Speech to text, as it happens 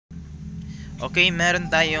Okay, meron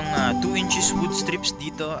tayong 2 inches wood strips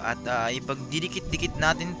dito at ipagdidikit-dikit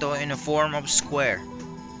natin to in a form of square.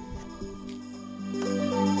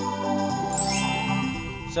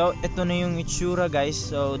 So, ito na yung itsura guys.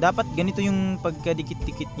 So, dapat ganito yung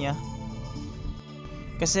pagkadikit-dikit niya.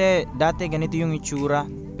 Kasi dati ganito yung itsura,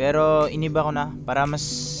 pero iniba ko na para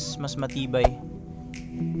mas matibay.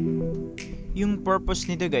 Yung purpose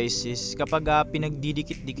nito guys is kapag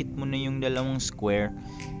pinagdidikit-dikit mo na yung dalawang square,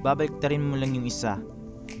 babaliktarin mo lang yung isa.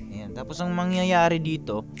 Ayan. Tapos ang mangyayari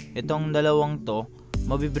dito, itong dalawang to,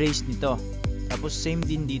 mabibrace nito. Tapos same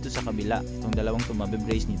din dito sa kabila, itong dalawang to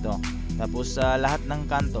mabibrace nito. Tapos sa lahat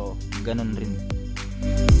ng kanto, ganun rin.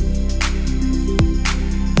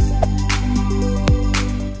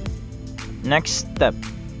 Next step,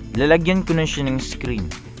 lalagyan ko na siya ng screen.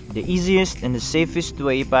 The easiest and the safest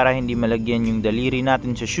way para hindi malagyan yung daliri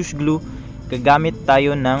natin sa shoes glue, gagamit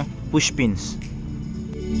tayo ng push pins.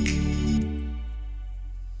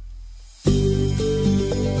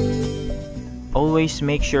 Always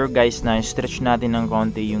make sure guys na stretch natin ng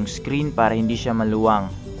konti yung screen para hindi siya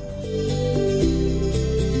maluwang.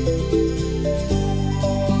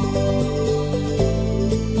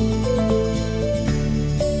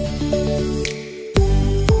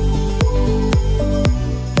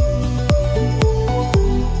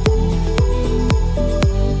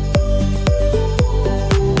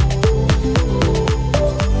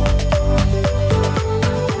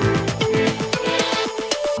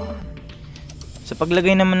 Sa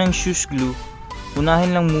paglagay naman ng shoes glue,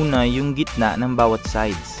 unahin lang muna yung gitna ng bawat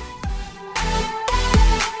sides.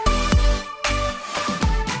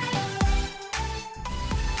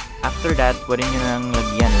 After that, pwede nyo nang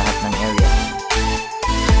lagyan lahat ng area.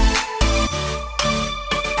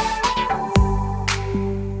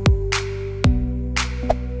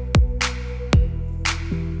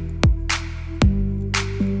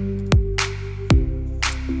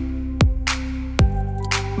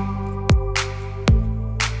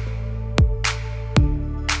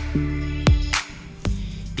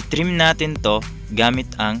 I-trim natin to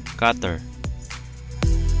gamit ang cutter.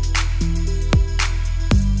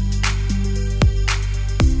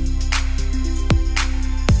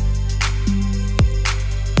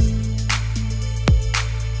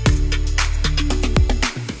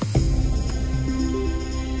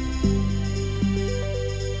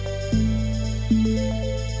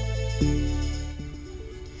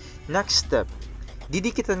 Next step,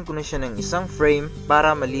 didikitan ko na siya ng isang frame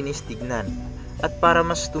para malinis tignan. At para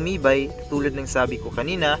mas tumibay, tulad ng sabi ko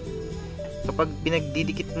kanina, kapag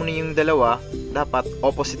pinagdidikit mo na yung dalawa, dapat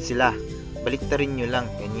opposite sila. Baliktarin nyo lang,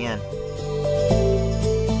 ganyan.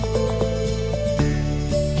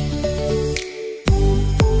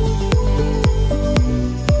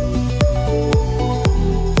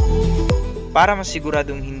 Para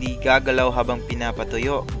masiguradong hindi gagalaw habang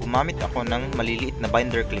pinapatuyo, gumamit ako ng maliliit na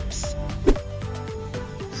binder clips.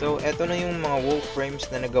 So, eto na yung mga wall frames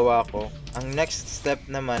na nagawa ko. Ang next step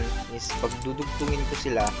naman is pagdudugtungin ko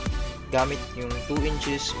sila gamit yung 2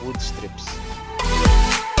 inches wood strips.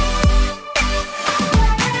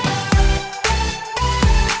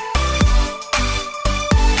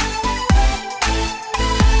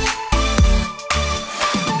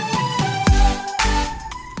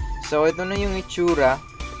 So, ito na yung itsura,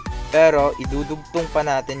 pero idudugtong pa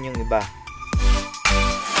natin yung iba.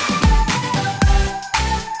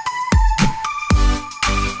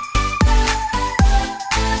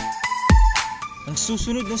 Ang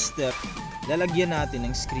susunod na step, lalagyan natin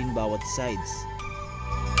ng screen bawat sides.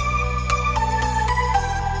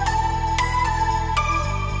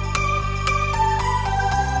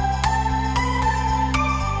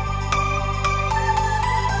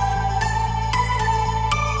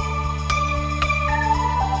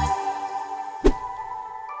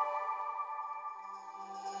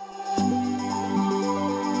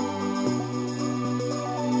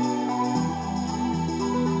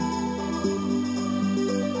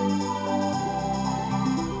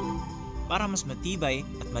 Para mas matibay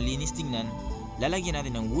at malinis tingnan, lalagyan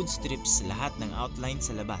natin ng wood strips sa lahat ng outline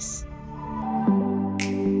sa labas.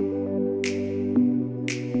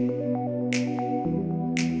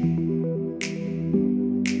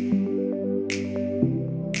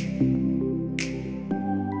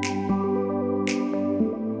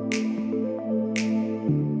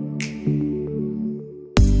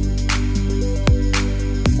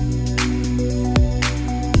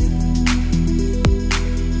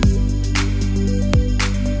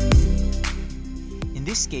 In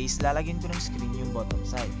this case, lalagyan ko ng screen yung bottom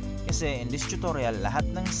side. Kasi in this tutorial, lahat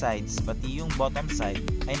ng sides, pati yung bottom side,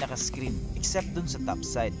 ay naka-screen. Except dun sa top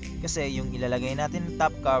side. Kasi yung ilalagay natin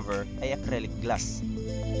top cover ay acrylic glass.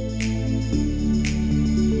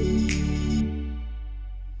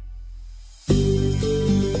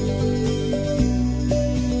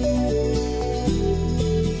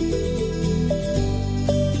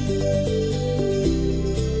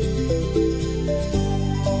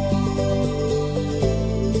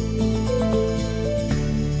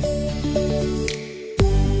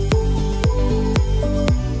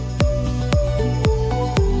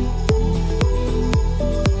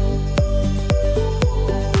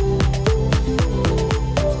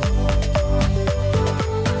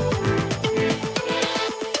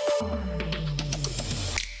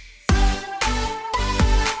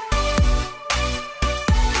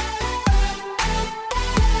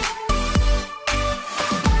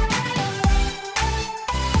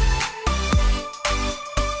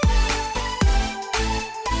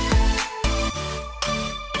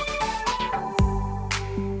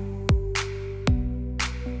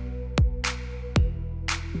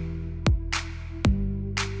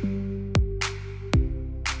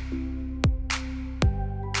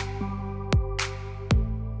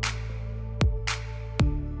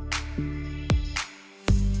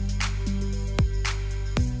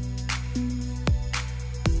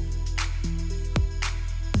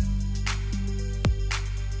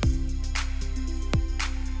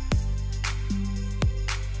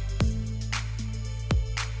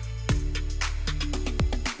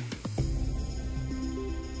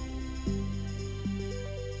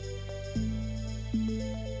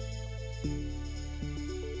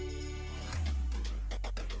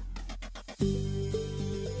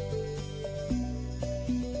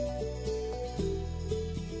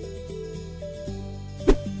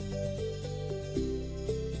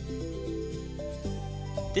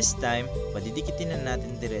 This time, padidikitin na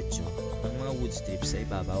natin diretso ang mga wood strips sa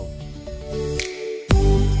ibabaw.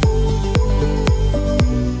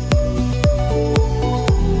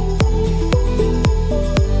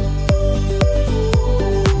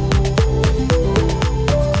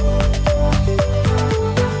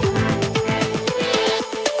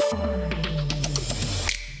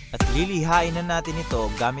 At lilihain na natin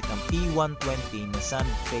ito gamit ang P120 na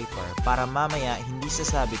sandpaper para mamaya hindi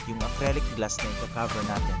sasabit yung acrylic glass na ika-cover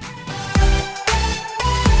natin.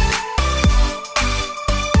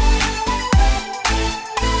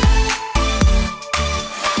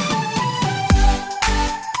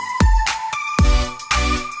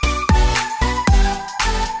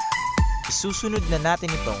 Isusunod na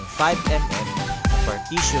natin itong 5mm na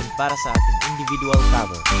partition para sa ating individual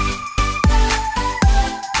cover.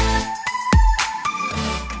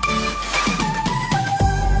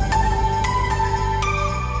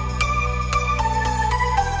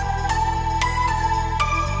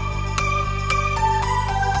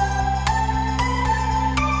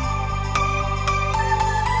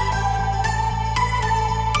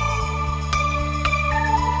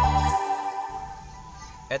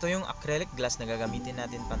 Ito yung acrylic glass na gagamitin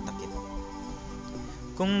natin pantakip.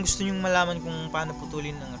 Kung gusto nyong malaman kung paano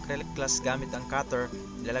putulin ang acrylic glass gamit ang cutter,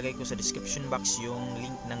 ilalagay ko sa description box yung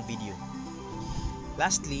link ng video.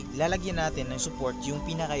 Lastly, lalagyan natin ng support yung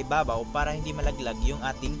pinakaibabaw para hindi malaglag yung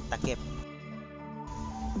ating takip.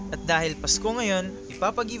 At dahil Pasko ngayon,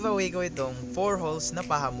 ipapag-giveaway ko itong 4 holes na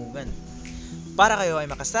pahamugan. Para kayo ay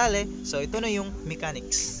makasali, so ito na yung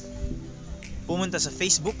mechanics. Pumunta sa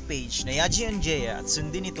Facebook page na Yaji and Jaya at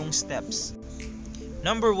sundin itong steps.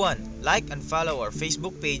 Number 1, like and follow our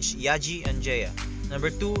Facebook page Yaji and Jaya.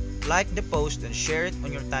 Number 2, like the post and share it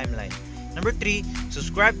on your timeline. Number 3,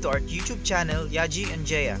 subscribe to our YouTube channel Yaji and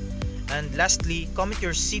Jaya. And lastly, comment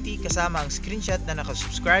your city kasama ang screenshot na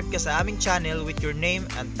nakasubscribe ka sa aming channel with your name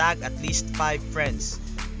and tag at least 5 friends.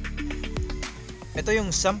 Ito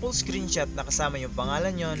yung sample screenshot na kasama yung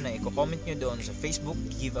pangalan nyo na i-comment nyo doon sa Facebook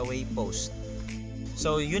giveaway post.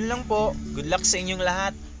 So yun lang po, good luck sa inyong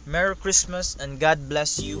lahat, Merry Christmas and God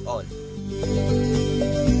bless you all.